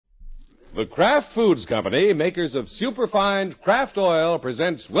The Kraft Foods Company, makers of superfine Kraft Oil,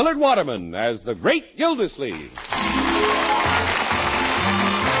 presents Willard Waterman as the Great Gildersleeve.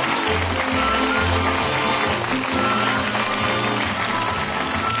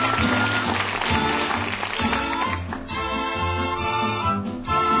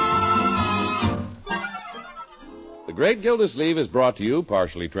 The Great Gildersleeve is brought to you,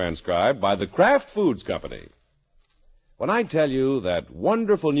 partially transcribed, by the Kraft Foods Company. When I tell you that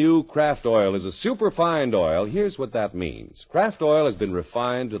wonderful new Kraft Oil is a superfine oil, here's what that means. Kraft Oil has been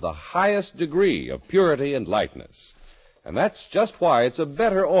refined to the highest degree of purity and lightness. And that's just why it's a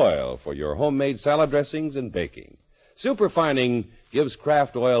better oil for your homemade salad dressings and baking. Superfining gives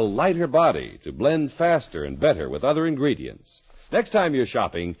Kraft Oil lighter body to blend faster and better with other ingredients. Next time you're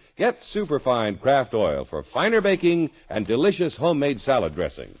shopping, get superfine Kraft Oil for finer baking and delicious homemade salad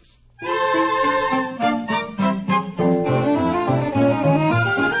dressings.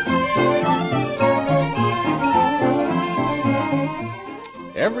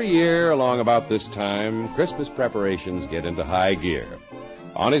 Every year, along about this time, Christmas preparations get into high gear.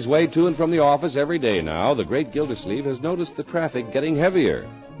 On his way to and from the office every day now, the Great Gildersleeve has noticed the traffic getting heavier.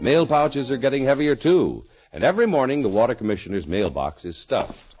 Mail pouches are getting heavier, too. And every morning, the water commissioner's mailbox is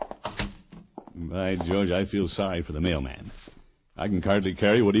stuffed. By George, I feel sorry for the mailman. I can hardly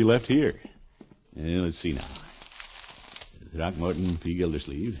carry what he left here. Let's see now. Throckmorton P.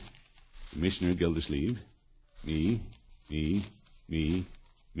 Gildersleeve. Commissioner Gildersleeve. Me.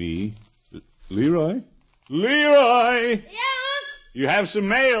 Leroy? Leroy! Yeah? You have some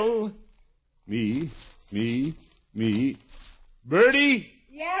mail. Me. Bertie?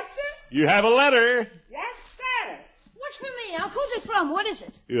 Yes, sir? You have a letter. Yes, sir. What's for me, Unc? Who's it from? What is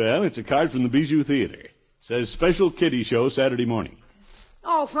it? Well, it's a card from the Bijou Theater. Says special kiddie show Saturday morning.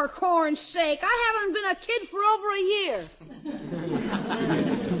 Oh, for corn's sake. I haven't been a kid for over a year.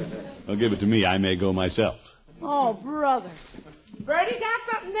 Well, give it to me. I may go myself. Oh, brother. Bertie got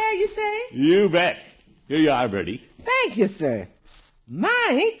something there, you say? You bet. Here you are, Bertie. Thank you, sir. My,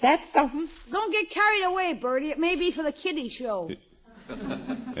 ain't that something? Don't get carried away, Bertie. It may be for the kiddie show.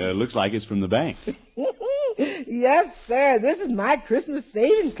 Looks like it's from the bank. Yes, sir. This is my Christmas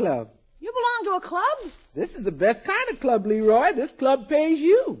saving club. You belong to a club? This is the best kind of club, Leroy. This club pays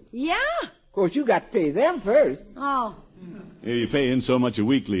you. Yeah? Of course, you got to pay them first. Oh. You pay in so much a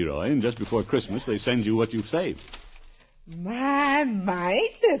week, Leroy, and just before Christmas, they send you what you've saved. My,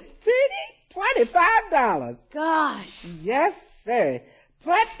 ain't this pretty? $25. Gosh. Yes, sir.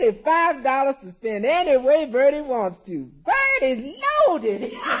 $25 to spend any way Bertie wants to. Bertie's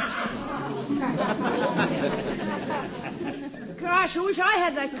loaded. Gosh, I wish I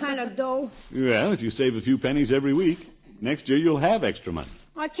had that kind of dough. Well, if you save a few pennies every week, next year you'll have extra money.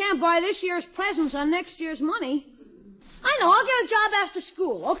 I can't buy this year's presents on next year's money. I know, I'll get a job after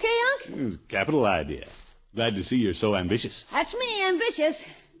school. Okay, Unc? Capital idea. Glad to see you're so ambitious. That's me, ambitious.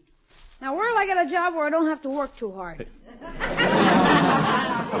 Now, where'll I get a job where I don't have to work too hard?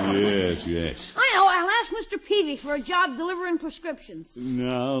 Yes. I know, I'll ask Mr. Peavy for a job delivering prescriptions.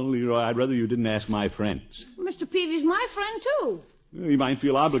 No, Leroy, I'd rather you didn't ask my friends. Mr. Peavy's my friend, too. He might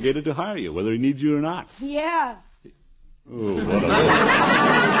feel obligated to hire you, whether he needs you or not. Yeah. Oh, what a...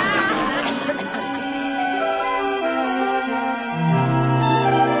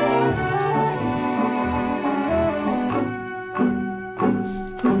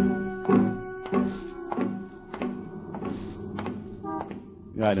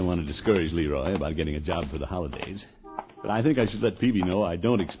 I don't want to discourage Leroy about getting a job for the holidays, but I think I should let Peavy know I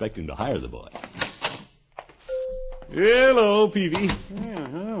don't expect him to hire the boy. Hello, Peavy.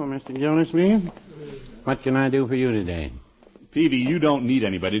 Hello, Mr. Gildersleeve. What can I do for you today? Peavy, you don't need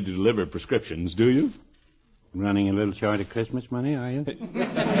anybody to deliver prescriptions, do you? Running a little short of Christmas money, are you?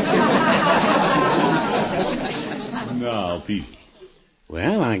 No, Peavy.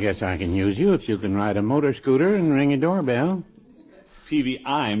 Well, I guess I can use you if you can ride a motor scooter and ring a doorbell. Peavy,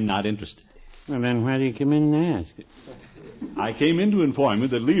 I'm not interested. Well, then why do you come in and ask? I came in to inform you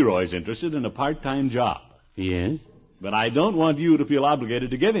that Leroy's interested in a part-time job. He is? But I don't want you to feel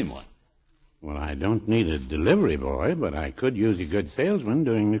obligated to give him one. Well, I don't need a delivery boy, but I could use a good salesman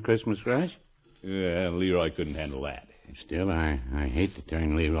during the Christmas rush. Yeah, Leroy couldn't handle that. Still, I hate to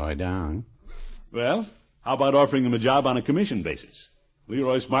turn Leroy down. Well, how about offering him a job on a commission basis?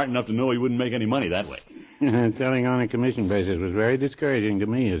 Leroy's smart enough to know he wouldn't make any money that way. Selling on a commission basis was very discouraging to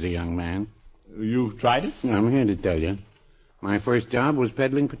me as a young man. You've tried it? I'm here to tell you. My first job was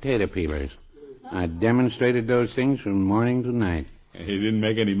peddling potato peelers. I demonstrated those things from morning to night. He didn't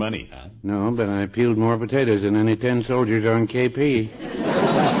make any money, huh? No, but I peeled more potatoes than any 10 soldiers on KP.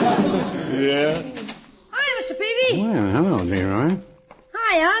 Yeah? Hi, Mr. Peavy. Well, hello, Leroy.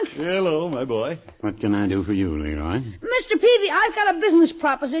 Hi, Unc. Hello, my boy. What can I do for you, Leroy? Mr. Peavy, I've got a business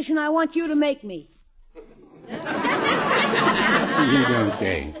proposition I want you to make me.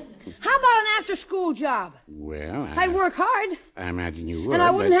 Okay. How about an after-school job? Well, I'd work hard. I imagine you would. And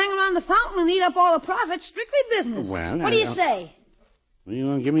I wouldn't but... hang around the fountain and eat up all the profits. Strictly business. Well, what do you say? Well, you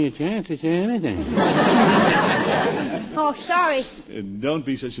won't give me a chance to say anything. Oh, sorry. Don't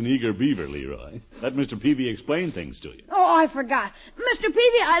be such an eager beaver, Leroy. Let Mr. Peavy explain things to you. Oh, I forgot. Mr.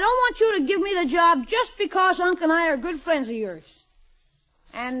 Peavy, I don't want you to give me the job just because Unc and I are good friends of yours.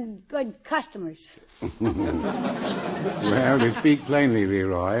 And good customers. Well, to speak plainly,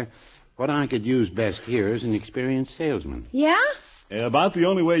 Leroy, what I could use best here is an experienced salesman. Yeah? About the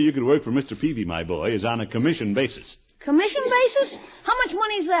only way you could work for Mr. Peavy, my boy, is on a commission basis. Commission basis? How much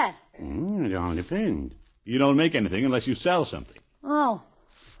money's that? It all depends. You don't make anything unless you sell something. Oh.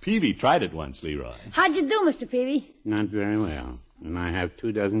 Peavy tried it once, Leroy. How'd you do, Mr. Peavy? Not very well. And I have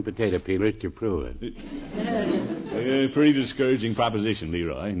 24 potato peelers to prove it. Pretty discouraging proposition,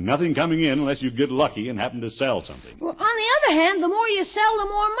 Leroy. Nothing coming in unless you get lucky and happen to sell something. Well, on the other hand, the more you sell, the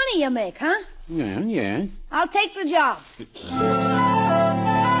more money you make, huh? Well, yes. I'll take the job.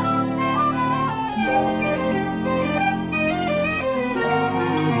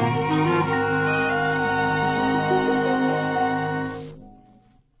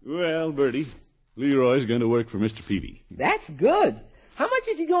 Well, Bertie, Leroy's going to work for Mr. Peavy. That's good. How much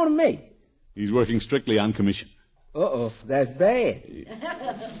is he going to make? He's working strictly on commission. Uh-oh, that's bad.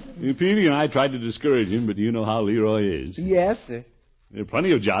 Peavy and I tried to discourage him, but you know how Leroy is. Yes, sir. There are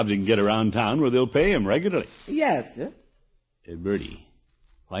plenty of jobs he can get around town where they'll pay him regularly. Yes, sir. Bertie,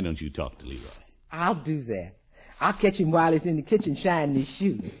 why don't you talk to Leroy? I'll do that. I'll catch him while he's in the kitchen shining his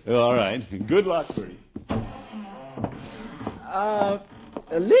shoes. All right. Good luck, Bertie.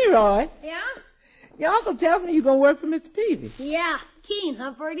 Leroy, Yeah? your uncle tells me you're going to work for Mr. Peavy. Yeah. Keen,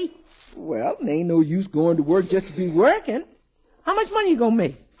 huh, Bertie? Well, there ain't no use going to work just to be working. How much money you going to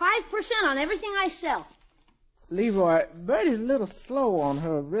make? 5% on everything I sell. Leroy, Bertie's a little slow on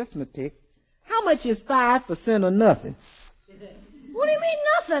her arithmetic. How much is 5% or nothing? What do you mean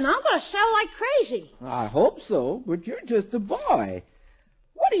nothing? I'm going to sell like crazy. I hope so, but you're just a boy.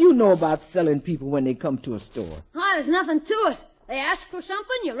 What do you know about selling people when they come to a store? Oh, there's nothing to it. They ask for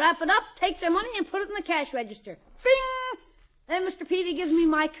something, you wrap it up, take their money, and put it in the cash register. Bing! Then Mr. Peavy gives me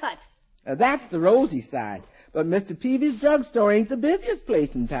my cut. That's the rosy side. But Mr. Peavy's drugstore ain't the busiest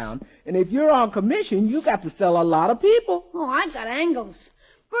place in town. And if you're on commission, you got to sell a lot of people. Oh, I've got angles.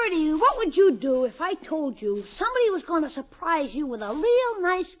 Bertie, what would you do if I told you somebody was going to surprise you with a real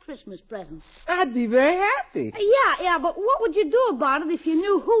nice Christmas present? I'd be very happy. Yeah, but what would you do about it if you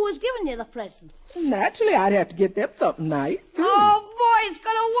knew who was giving you the present? Naturally, I'd have to get them something nice, too. Oh, boy, it's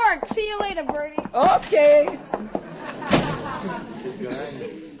going to work. See you later, Bertie. Okay.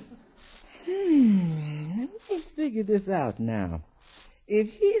 Let me figure this out now.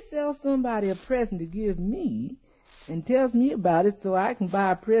 If he sells somebody a present to give me and tells me about it so I can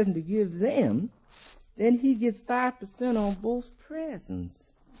buy a present to give them, then he gets 5% on both presents.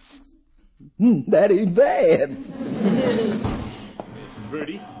 That ain't bad.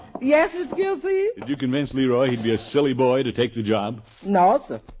 Bertie, Yes, Mr. Gildersleeve? did you convince Leroy he'd be a silly boy to take the job? No,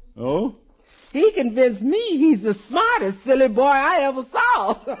 sir. Oh? He convinced me he's the smartest silly boy I ever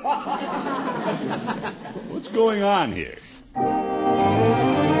saw. What's going on here?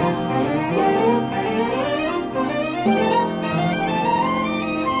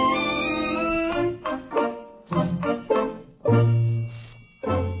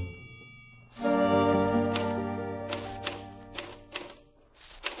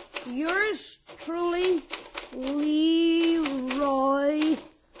 Yours truly, Leroy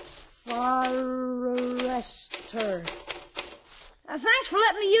Forrester. Thanks for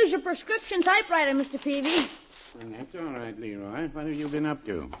letting me use your prescription typewriter, Mr. Peavy. Well, that's all right, Leroy. What have you been up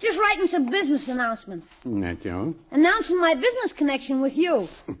to? Just writing some business announcements. That's all. Announcing my business connection with you.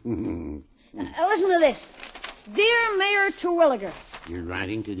 Listen to this. Dear Mayor Terwilliger. You're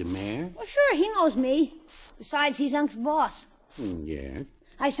writing to the mayor? Well, sure, he knows me. Besides, he's Unc's boss. Yes.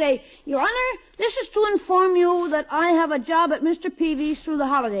 I say, Your Honor, this is to inform you that I have a job at Mr. Peavy's through the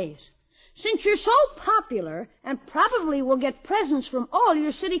holidays. Since you're so popular and probably will get presents from all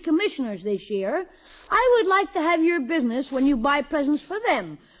your city commissioners this year, I would like to have your business when you buy presents for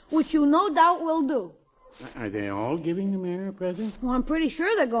them, which you no doubt will do. Are they all giving the mayor a present? Well, I'm pretty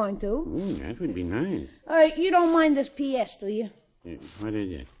sure they're going to. That would be nice. You don't mind this P.S., do you? What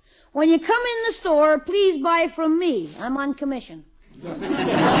is it? When you come in the store, please buy from me. I'm on commission.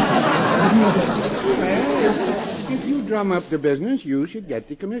 If you drum up the business, you should get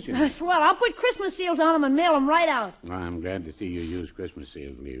the commission. Swell. I'll put Christmas seals on them and mail them right out. Well, I'm glad to see you use Christmas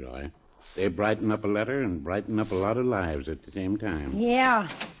seals, Leroy. They brighten up a letter and brighten up a lot of lives at the same time. Yeah.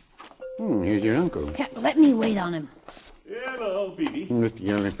 Here's your uncle. Let me wait on him. Hello, Petey. Mr.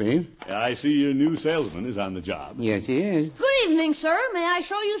 Gildersleeve. I see your new salesman is on the job. Yes, he is. Good evening, sir. May I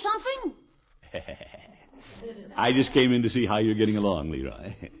show you something? I just came in to see how you're getting along,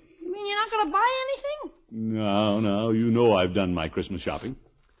 Leroy. You mean you're not going to buy anything? No. You know I've done my Christmas shopping.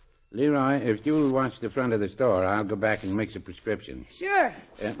 Leroy, if you'll watch the front of the store, I'll go back and mix a prescription. Sure.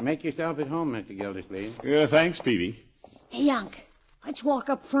 Make yourself at home, Mr. Gildersleeve. Thanks, Petey. Hey, Unc, let's walk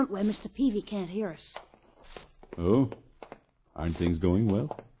up front where Mr. Peavy can't hear us. Oh? Aren't things going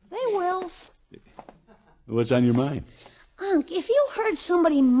well? They will. What's on your mind? Unc, if you heard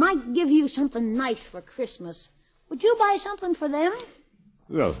somebody might give you something nice for Christmas, would you buy something for them?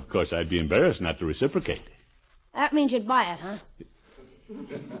 Well, of course, I'd be embarrassed not to reciprocate. That means you'd buy it, huh?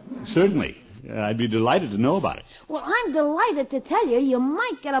 Certainly. I'd be delighted to know about it. Well, I'm delighted to tell you you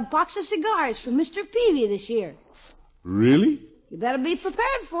might get a box of cigars from Mr. Peavy this year. Really? You better be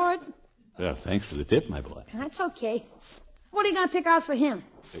prepared for it. Well, thanks for the tip, my boy. That's okay. What are you going to pick out for him?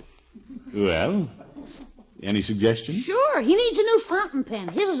 Well, any suggestions? Sure. He needs a new fountain pen.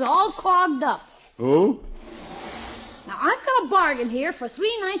 His is all clogged up. Oh? Now, I've got a bargain here for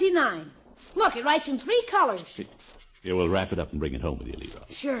 $3.99. Look, it writes in 3 colors. Yeah, we'll wrap it up and bring it home with you, Leroy.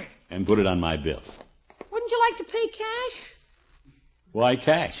 Sure. And put it on my bill. Wouldn't you like to pay cash? Why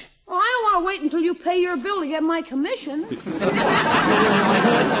cash? Well, I don't want to wait until you pay your bill to get my commission.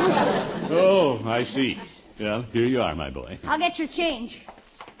 Oh, I see. Well, here you are, my boy. I'll get your change.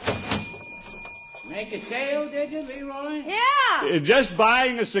 Make a sale, did you, Leroy? Yeah. Just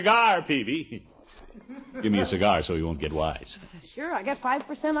buying a cigar, Peavy. Give me a cigar so you won't get wise. Sure, I get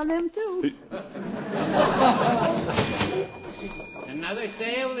 5% on them, too. Another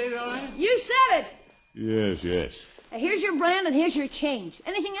sale, Leroy? You said it. Yes. Now, here's your brand and here's your change.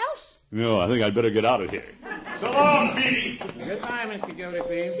 Anything else? No, I think I'd better get out of here. So long, Peavy. Goodbye, Mr.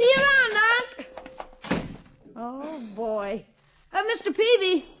 Gildersleeve. See you around, Unc. Oh, boy. Mr.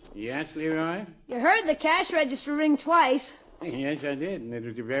 Peavy, Yes, Leroy? you heard the cash register ring twice. Yes, I did, and it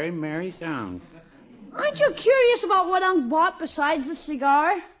was a very merry sound. Aren't you curious about what Unc bought besides the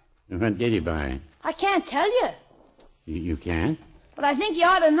cigar? What did he buy? I can't tell you. You can't? But I think you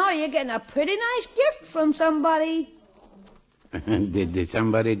ought to know you're getting a pretty nice gift from somebody. Did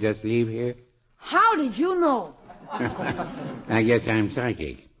somebody just leave here? How did you know? I guess I'm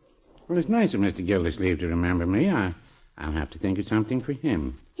psychic. Well, it's nice of Mr. Gildersleeve to remember me. I'll have to think of something for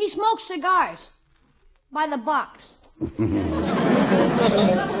him. He smokes cigars. By the box.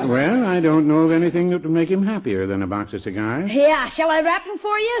 Well, I don't know of anything that would make him happier than a box of cigars. Yeah, shall I wrap them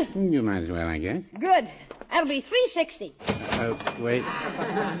for you? You might as well, I guess. Good. That'll be $3.60. Wait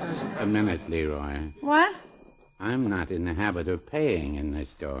a minute, Leroy. What? I'm not in the habit of paying in this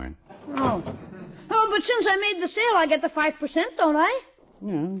store. Oh, but since I made the sale, I get the 5%, don't I?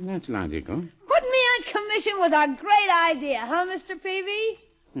 Well, that's logical. Putting me on commission was a great idea, huh, Mr. Peavy?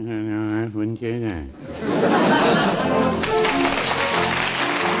 No, I wouldn't say that.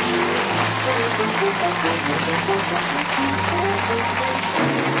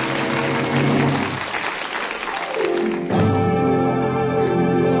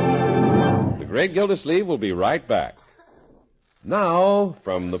 The Great Gildersleeve will be right back. Now,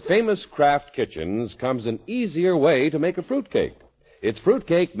 from the famous Kraft kitchens comes an easier way to make a fruitcake. It's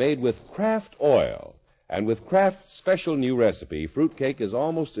fruitcake made with Kraft oil. And with Kraft's special new recipe, fruitcake is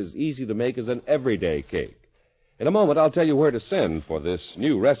almost as easy to make as an everyday cake. In a moment, I'll tell you where to send for this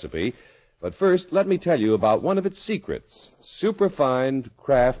new recipe. But first, let me tell you about one of its secrets, superfine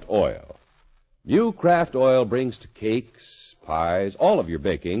Kraft oil. New Kraft oil brings to cakes, pies, all of your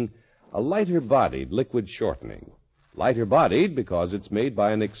baking, a lighter-bodied liquid shortening. Lighter-bodied because it's made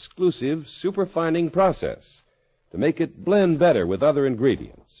by an exclusive superfining process to make it blend better with other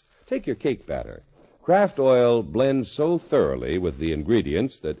ingredients. Take your cake batter. Kraft oil blends so thoroughly with the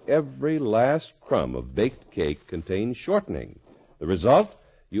ingredients that every last crumb of baked cake contains shortening. The result?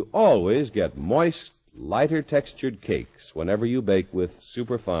 You always get moist, lighter-textured cakes whenever you bake with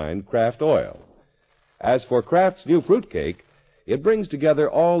superfine Kraft oil. As for Kraft's new fruitcake, it brings together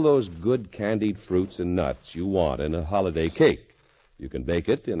all those good candied fruits and nuts you want in a holiday cake. You can bake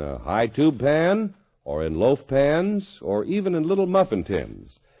it in a high-tube pan, or in loaf pans, or even in little muffin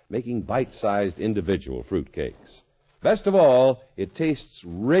tins, making bite-sized individual fruit cakes. Best of all, it tastes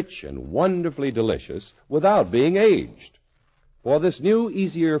rich and wonderfully delicious without being aged. For this new,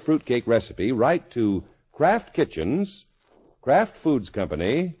 easier fruitcake recipe, write to Kraft Kitchens, Kraft Foods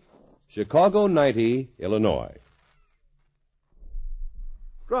Company, Chicago 90, Illinois.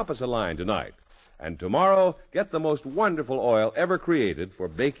 drop us a line tonight. And tomorrow, get the most wonderful oil ever created for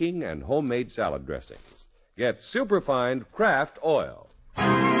baking and homemade salad dressings. Get superfine Kraft oil.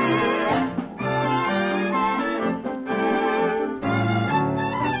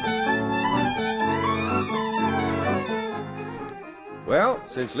 Well,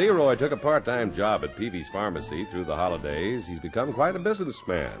 since Leroy took a part-time job at Peavy's Pharmacy through the holidays, he's become quite a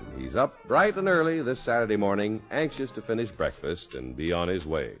businessman. He's up bright and early this Saturday morning, anxious to finish breakfast and be on his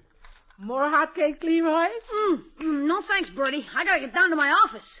way. More hotcakes, Leroy? No thanks, Bertie. I gotta get down to my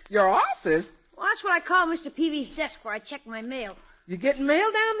office. Your office? Well, that's what I call Mr. Peavy's desk where I check my mail. You getting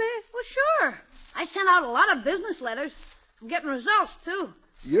mail down there? Well, sure. I sent out a lot of business letters. I'm getting results, too.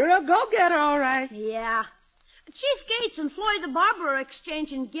 You're a go-getter, all right. Yeah. Chief Gates and Floyd the Barber are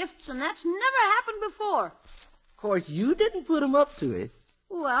exchanging gifts, and that's never happened before. Of course, you didn't put 'em up to it.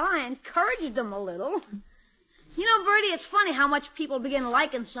 Well, I encouraged them a little. You know, Bertie, it's funny how much people begin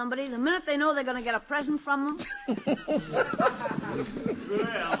liking somebody the minute they know they're going to get a present from them.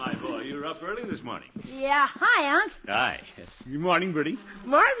 Well, my boy, you're up early this morning. Yeah. Hi, Unc. Hi. Good morning, Bertie.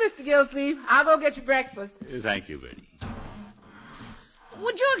 Morning, Mr. Gildersleeve. I'll go get you breakfast. Thank you, Bertie.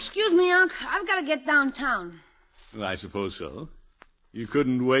 Would you excuse me, Unc? I've got to get downtown. Well, I suppose so. You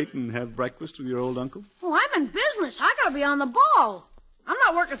couldn't wait and have breakfast with your old uncle? Oh, I'm in business. I got to be on the ball. I'm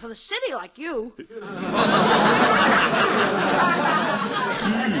not working for the city like you.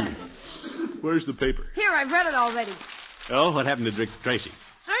 Where's the paper? Here, I've read it already. Oh, what happened to Dick Tracy?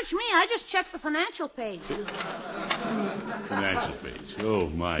 Search me. I just checked the financial page. Financial page. Oh,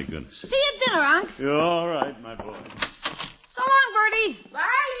 my goodness. See you at dinner, Unc. All right, my boy. So long, Bertie. Bye,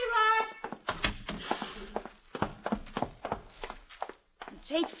 Leroy. It's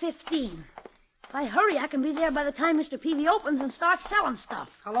 8:15. If I hurry, I can be there by the time Mr. Peavy opens and starts selling stuff.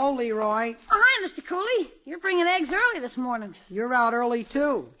 Hello, Leroy. Oh, hi, Mr. Cooley. You're bringing eggs early this morning. You're out early,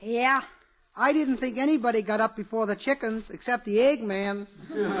 too. Yeah. I didn't think anybody got up before the chickens except the egg man.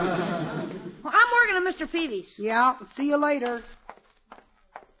 Well, I'm working at Mr. Peavy's. Yeah, see you later.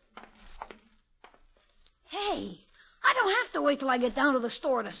 Hey, I don't have to wait till I get down to the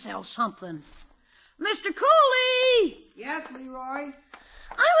store to sell something. Mr. Cooley! Yes, Leroy.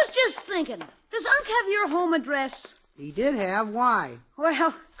 I was just thinking, does Unc have your home address? He did have. Why?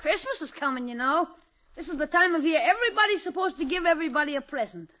 Well, Christmas is coming, you know. This is the time of year everybody's supposed to give everybody a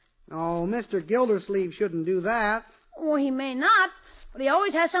present. Oh, Mr. Gildersleeve shouldn't do that. Well, he may not, but he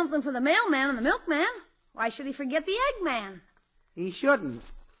always has something for the mailman and the milkman. Why should he forget the eggman? He shouldn't.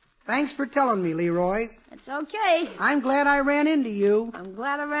 Thanks for telling me, Leroy. It's okay. I'm glad I ran into you. I'm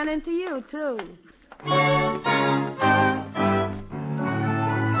glad I ran into you, too.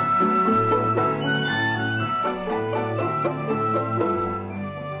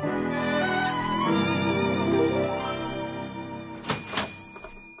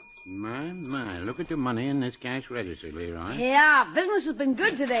 My, look at the money in this cash register, Leroy. Yeah, business has been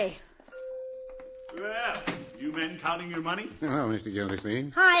good today. Well, you men counting your money? Hello, Mr.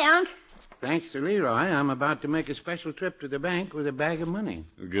 Gildersleeve. Hi, Unc. Thanks to Leroy, I'm about to make a special trip to the bank with a bag of money.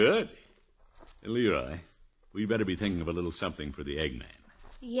 Good. Leroy, we better be thinking of a little something for the Eggman.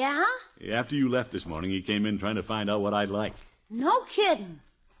 Yeah? After you left this morning, he came in trying to find out what I'd like. No kidding.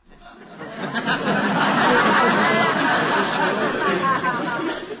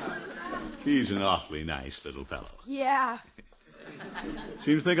 He's an awfully nice little fellow. Yeah.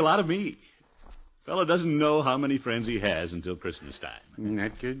 Seems to think a lot of me. Fellow doesn't know how many friends he has until Christmas time.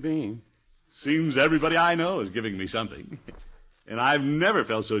 That could be. Seems everybody I know is giving me something. And I've never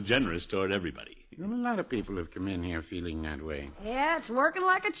felt so generous toward everybody. Well, a lot of people have come in here feeling that way. Yeah, it's working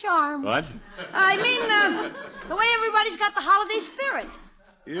like a charm. What? I mean, the way everybody's got the holiday spirit.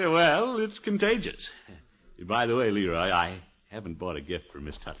 Yeah, well, it's contagious. By the way, Leroy, I haven't bought a gift for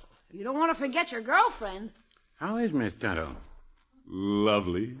Miss Tuttle. You don't want to forget your girlfriend. How is Miss Tuttle?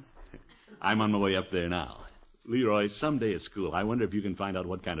 Lovely. I'm on my way up there now. Leroy, someday at school, I wonder if you can find out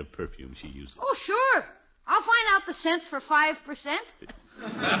what kind of perfume she uses. Oh, sure. I'll find out the scent for 5%.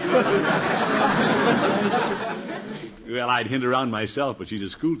 Well, I'd hint around myself, but she's a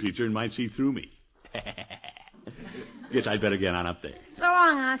school teacher and might see through me. Guess I'd better get on up there. So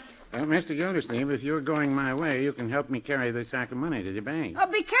long, Unc. Well, Mr. Gildersleeve, if you're going my way, you can help me carry this sack of money to the bank. Oh,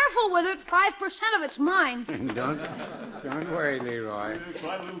 be careful with it. 5% of it's mine. Don't worry, Leroy.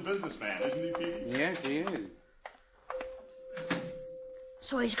 Quite a little businessman, isn't he, Pete? Yes, he is.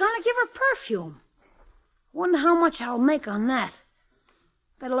 So he's going to give her perfume. Wonder how much I'll make on that.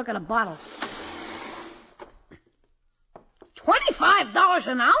 Better look at a bottle. $25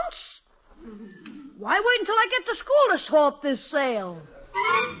 an ounce? Why wait until I get to school to sew up this sale?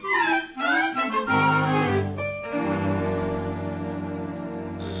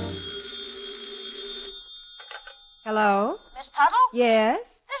 Hello? Miss Tuttle? Yes?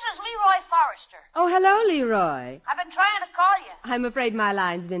 This is Leroy Forrester. Oh, hello, Leroy. I've been trying to call you. I'm afraid my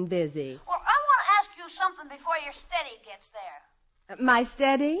line's been busy. Well, I want to ask you something before your steady gets there. My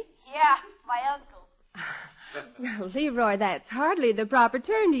steady? Yeah, my uncle. Well, Leroy, that's hardly the proper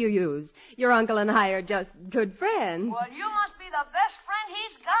term you use. Your uncle and I are just good friends. Well, you must be the best friend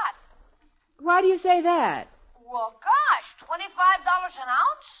he's got. Why do you say that? Well, gosh, $25 an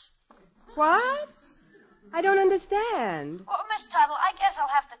ounce? What? I don't understand. Well, Miss Tuttle, I guess I'll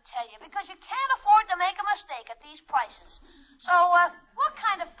have to tell you, because you can't afford to make a mistake at these prices. So, what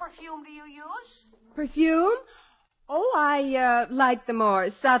kind of perfume do you use? Perfume? Oh, I like the more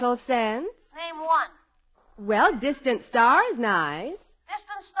subtle scents. Name one. Well, Distant Star is nice.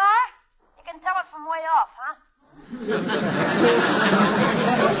 Distant Star? You can tell it from way off, huh?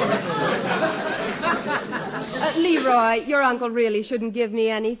 Leroy, your uncle really shouldn't give me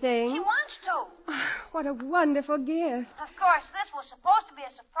anything. He wants to. What a wonderful gift. Of course, this was supposed to be a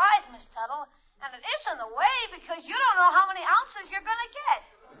surprise, Miss Tuttle, and it is in the way because you don't know how many ounces you're going to get.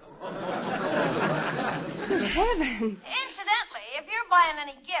 Good heavens. Incidentally, if you're buying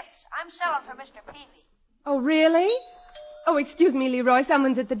any gifts, I'm selling for Mr. Peavy. Oh, really? Oh, excuse me, Leroy.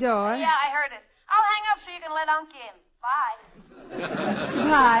 Someone's at the door. Yeah, I heard it. I'll hang up so you can let Unc in. Bye.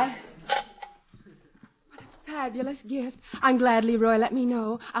 Bye. What a fabulous gift. I'm glad Leroy let me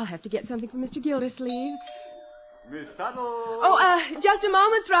know. I'll have to get something for Mr. Gildersleeve. Miss Tuttle. Oh, just a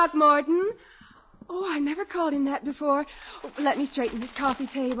moment, Throckmorton. Oh, I never called him that before. Oh, let me straighten this coffee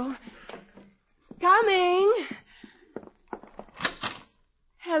table. Coming.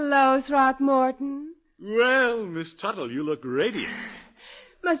 Hello, Throckmorton. Well, Miss Tuttle, you look radiant.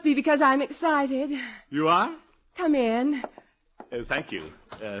 Must be because I'm excited. You are? Come in. Thank you.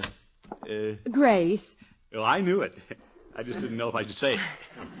 Grace. Well, I knew it. I just didn't know if I should say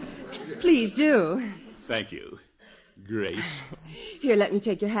it. Please do. Thank you, Grace. Here, let me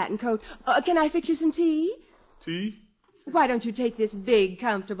take your hat and coat. Can I fix you some tea? Tea? Why don't you take this big,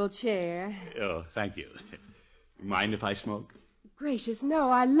 comfortable chair? Oh, thank you. Mind if I smoke? Gracious, no.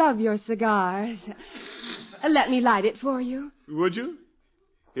 I love your cigars. Let me light it for you. Would you?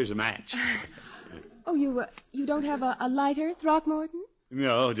 Here's a match. Oh, you don't have a lighter, Throckmorton?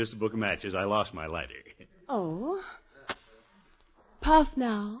 No, just a book of matches. I lost my lighter. Oh. Puff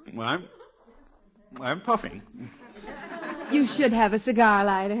now. Well, I'm puffing. You should have a cigar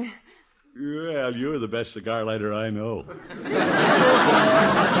lighter. Well, you're the best cigar lighter I know.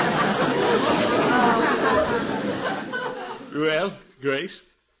 Well, Grace,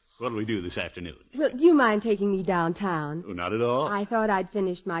 what'll we do this afternoon? Well, do you mind taking me downtown? Oh, not at all. I thought I'd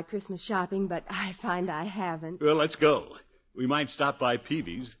finished my Christmas shopping, but I find I haven't. Well, let's go. We might stop by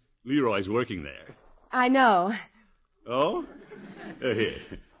Peavy's. Leroy's working there. I know. Oh? Here,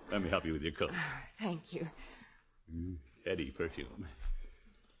 let me help you with your coat. Thank you. Heady perfume.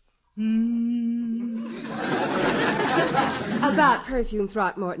 About perfume,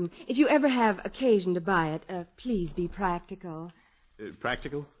 Throckmorton. If you ever have occasion to buy it, please be practical.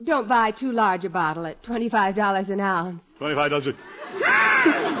 Practical? Don't buy too large a bottle at $25 an ounce. $25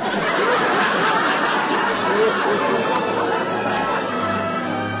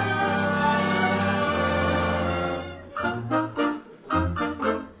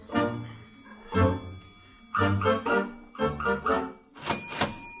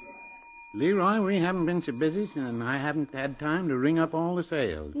 Leroy, we haven't been so busy, and I haven't had time to ring up all the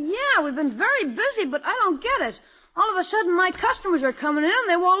sales. Yeah, we've been very busy, but I don't get it. All of a sudden, my customers are coming in, and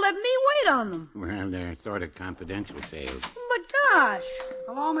they won't let me wait on them. Well, they're sort of confidential sales. But gosh.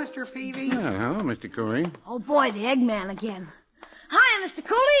 Hello, Mr. Peavy. Well, hello, Mr. Cooley. Oh, boy, the Eggman again. Hi, Mr.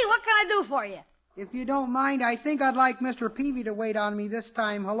 Cooley. What can I do for you? If you don't mind, I think I'd like Mr. Peavy to wait on me this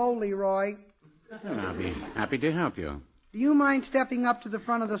time. Hello, Leroy. Well, I'll be happy to help you. Do you mind stepping up to the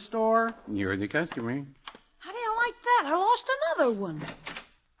front of the store? You're the customer. How do you like that? I lost another one.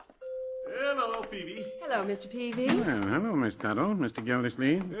 Hello, Peavy. Hello, Mr. Peavy. Well, hello, Miss Tuttle, Mr.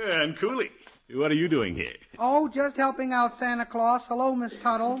 Gildersleeve. And Cooley. What are you doing here? Oh, just helping out Santa Claus. Hello, Miss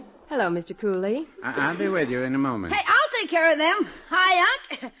Tuttle. Hello, Mr. Cooley. I'll be with you in a moment. Hey, I'll take care of them. Hi,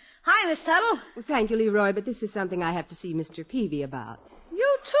 Unc. Hi, Miss Tuttle. Well, thank you, Leroy, but this is something I have to see Mr. Peavy about.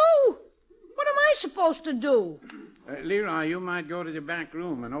 You too? What am I supposed to do? Leroy, you might go to the back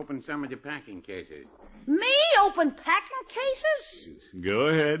room and open some of the packing cases. Me open packing cases? Go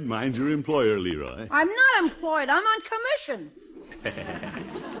ahead. Mind your employer, Leroy. I'm not employed. I'm on commission.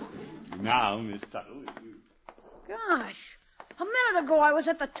 Now, Miss Tuttle. Gosh. A minute ago I was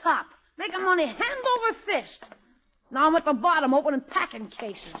at the top, making money hand over fist. Now I'm at the bottom opening packing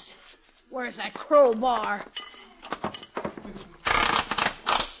cases. Where's that crowbar?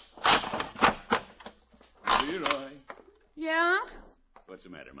 Leroy. Yeah? What's the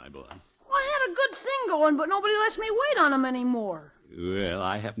matter, my boy? Well, I had a good thing going, but nobody lets me wait on him anymore. Well,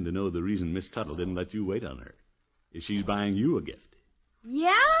 I happen to know the reason Miss Tuttle didn't let you wait on her is she's buying you a gift.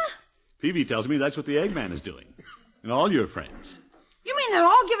 Yeah? Peavy tells me that's what the Eggman is doing. And all your friends. You mean they're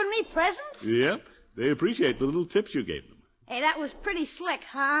all giving me presents? Yep. They appreciate the little tips you gave them. Hey, that was pretty slick,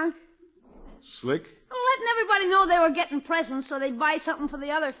 huh? Slick? Letting everybody know they were getting presents so they'd buy something for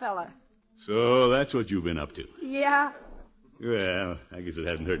the other fella. So that's what you've been up to. Yeah. Well, I guess it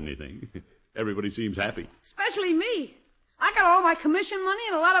hasn't hurt anything. Everybody seems happy. Especially me. I got all my commission money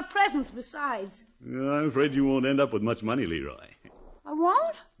and a lot of presents besides. Well, I'm afraid you won't end up with much money, Leroy. I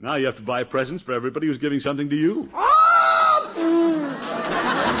won't? Now you have to buy presents for everybody who's giving something to you.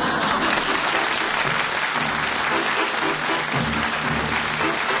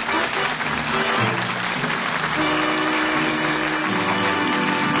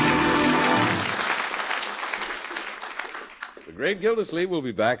 The Great Gildersleeve will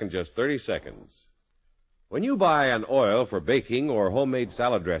be back in just 30 seconds. When you buy an oil for baking or homemade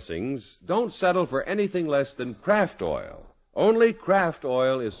salad dressings, don't settle for anything less than Kraft oil. Only Kraft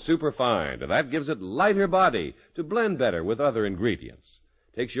oil is superfine, and that gives it lighter body to blend better with other ingredients.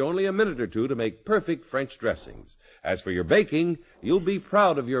 Takes you only a minute or two to make perfect French dressings. As for your baking, you'll be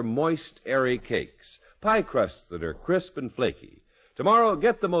proud of your moist, airy cakes, pie crusts that are crisp and flaky. Tomorrow,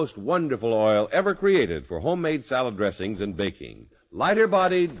 get the most wonderful oil ever created for homemade salad dressings and baking.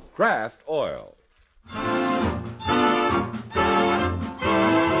 Lighter-bodied Kraft oil.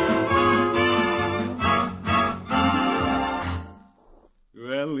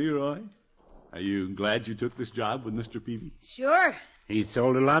 Well, Leroy, are you glad you took this job with Mr. Peavy? Sure. He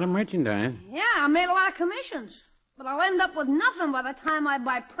sold a lot of merchandise. Yeah, I made a lot of commissions. But I'll end up with nothing by the time I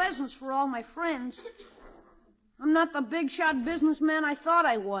buy presents for all my friends. I'm not the big-shot businessman I thought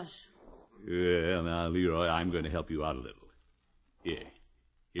I was. Well, now, Leroy, I'm going to help you out a little.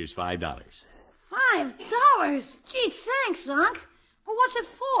 Here's $5. $5? Gee, thanks, Unc. But what's it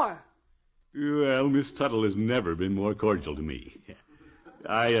for? Well, Miss Tuttle has never been more cordial to me.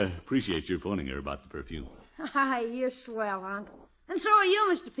 I appreciate your phoning her about the perfume. You're swell, Unc. And so are you,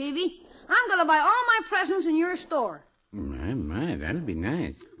 Mr. Peavy. I'm going to buy all my presents in your store. My, that'd be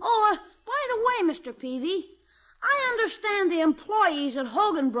nice. Oh, by the way, Mr. Peavy, I understand the employees at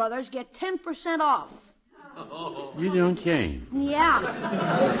Hogan Brothers get 10% off. You don't say. Yeah.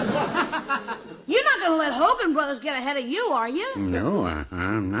 You're not going to let Hogan Brothers get ahead of you, are you? No,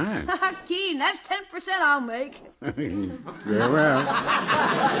 I'm not. Keen, that's 10% I'll make. Very well.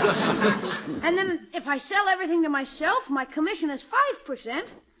 And then if I sell everything to myself, my commission is 5%.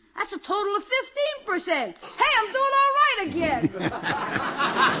 That's a total of 15%. Hey, I'm doing all right again.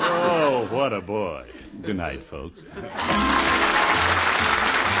 Oh, what a boy. Good night, folks.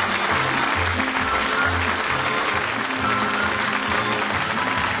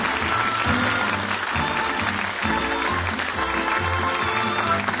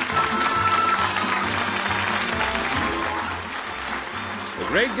 The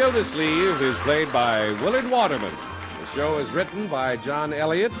Great Gildersleeve is played by Willard Waterman. The show is written by John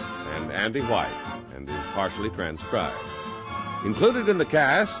Elliott and Andy White and is partially transcribed. Included in the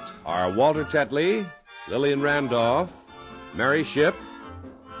cast are Walter Tetley, Lillian Randolph, Mary Shipp,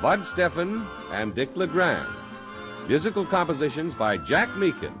 Bud Steffen, and Dick LeGrand. Musical compositions by Jack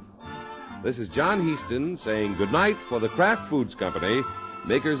Meakin. This is John Heaston saying goodnight for the Kraft Foods Company,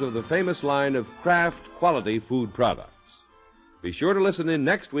 makers of the famous line of Kraft quality food products. Be sure to listen in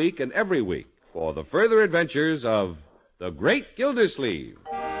next week and every week for the further adventures of the Great Gildersleeve.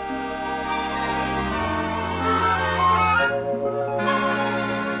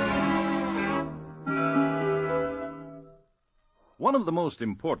 One of the most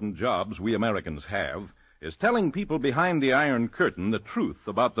important jobs we Americans have is telling people behind the Iron Curtain the truth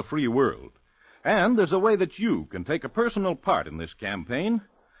about the free world. And there's a way that you can take a personal part in this campaign.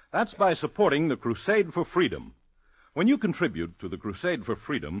 That's by supporting the Crusade for Freedom. When you contribute to the Crusade for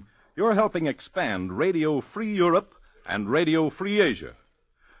Freedom, you're helping expand Radio Free Europe and Radio Free Asia.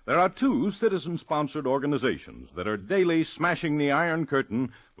 There are two citizen-sponsored organizations that are daily smashing the Iron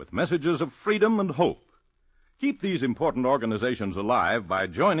Curtain with messages of freedom and hope. Keep these important organizations alive by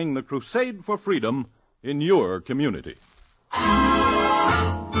joining the Crusade for Freedom in your community.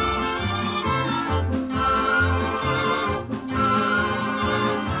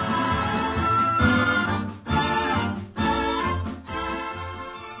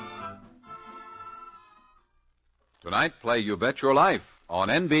 Tonight, play You Bet Your Life on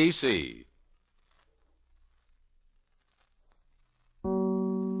NBC.